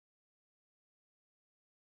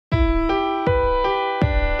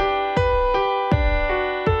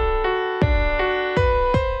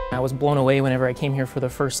blown away whenever I came here for the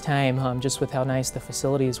first time, just with how nice the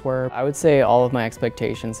facilities were. I would say all of my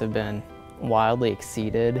expectations have been wildly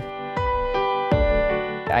exceeded.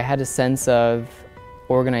 I had a sense of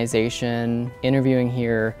organization interviewing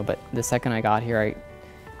here, but the second I got here,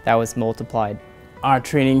 that was multiplied. Our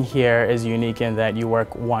training here is unique in that you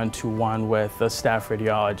work one-to-one with the staff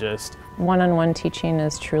radiologist. One-on-one teaching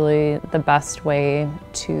is truly the best way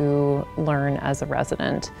to learn as a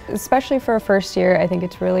resident. Especially for a first year, I think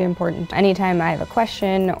it's really important. Anytime I have a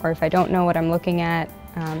question or if I don't know what I'm looking at,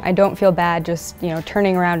 I don't feel bad just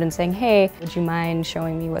turning around and saying, hey, would you mind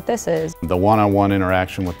showing me what this is? The one-on-one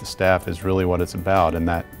interaction with the staff is really what it's about, and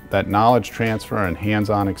that knowledge transfer and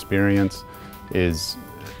hands-on experience is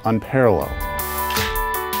unparalleled.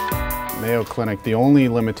 Mayo Clinic, the only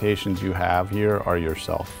limitations you have here are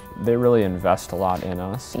yourself. They really invest a lot in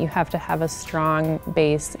us. You have to have a strong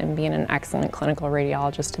base in being an excellent clinical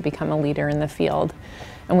radiologist to become a leader in the field,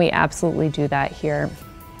 and we absolutely do that here.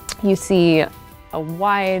 You see a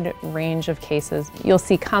wide range of cases. You'll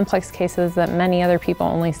see complex cases that many other people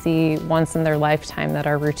only see once in their lifetime that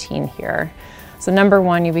are routine here. So number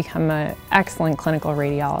one, you become an excellent clinical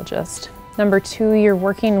radiologist. Number two, you're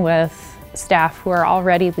working with staff who are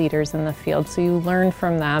already leaders in the field, so you learn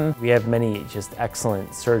from them. We have many just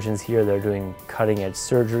excellent surgeons here that are doing cutting-edge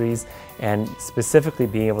surgeries, and specifically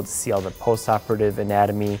being able to see all the post-operative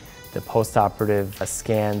anatomy, the post-operative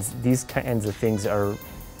scans. These kinds of things are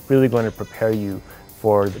really going to prepare you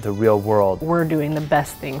for the real world. We're doing the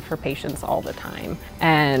best thing for patients all the time,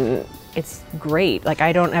 and it's great. Like,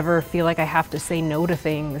 I don't ever feel like I have to say no to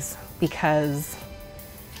things because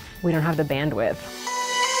we don't have the bandwidth.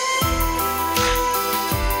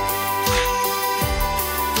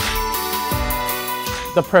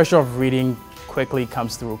 The pressure of reading quickly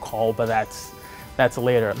comes through call, but that's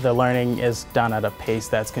later. The learning is done at a pace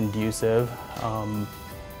that's conducive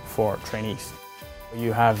for trainees.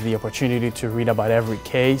 You have the opportunity to read about every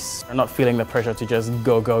case. You're not feeling the pressure to just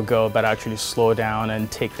go, go, go, but actually slow down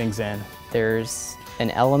and take things in. There's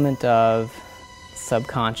an element of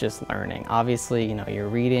subconscious learning. Obviously, you're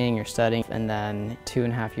reading, you're studying, and then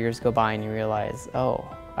 2.5 years go by and you realize, oh,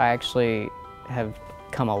 I actually have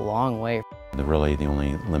come a long way. Really, the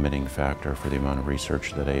only limiting factor for the amount of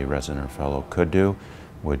research that a resident or fellow could do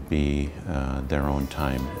would be their own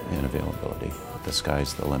time and availability. The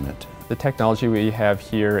sky's the limit. The technology we have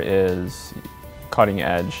here is cutting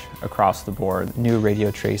edge across the board. New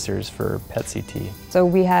radio tracers for PET-CT. So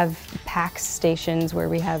we have PACS stations where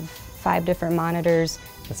we have 5 different monitors.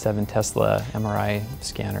 The 7 Tesla MRI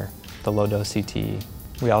scanner, the low-dose CT.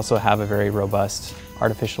 We also have a very robust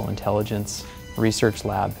artificial intelligence research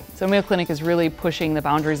lab. So Mayo Clinic is really pushing the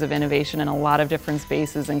boundaries of innovation in a lot of different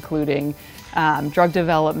spaces, including drug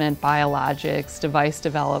development, biologics, device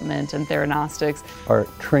development, and theranostics. Our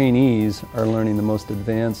trainees are learning the most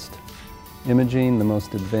advanced imaging, the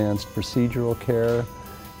most advanced procedural care,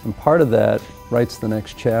 and part of that writes the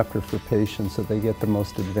next chapter for patients so they get the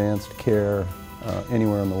most advanced care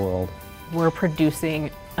anywhere in the world. We're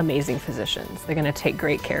producing amazing physicians. They're going to take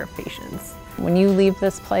great care of patients. When you leave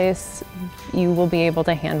this place, you will be able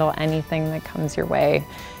to handle anything that comes your way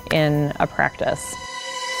in a practice.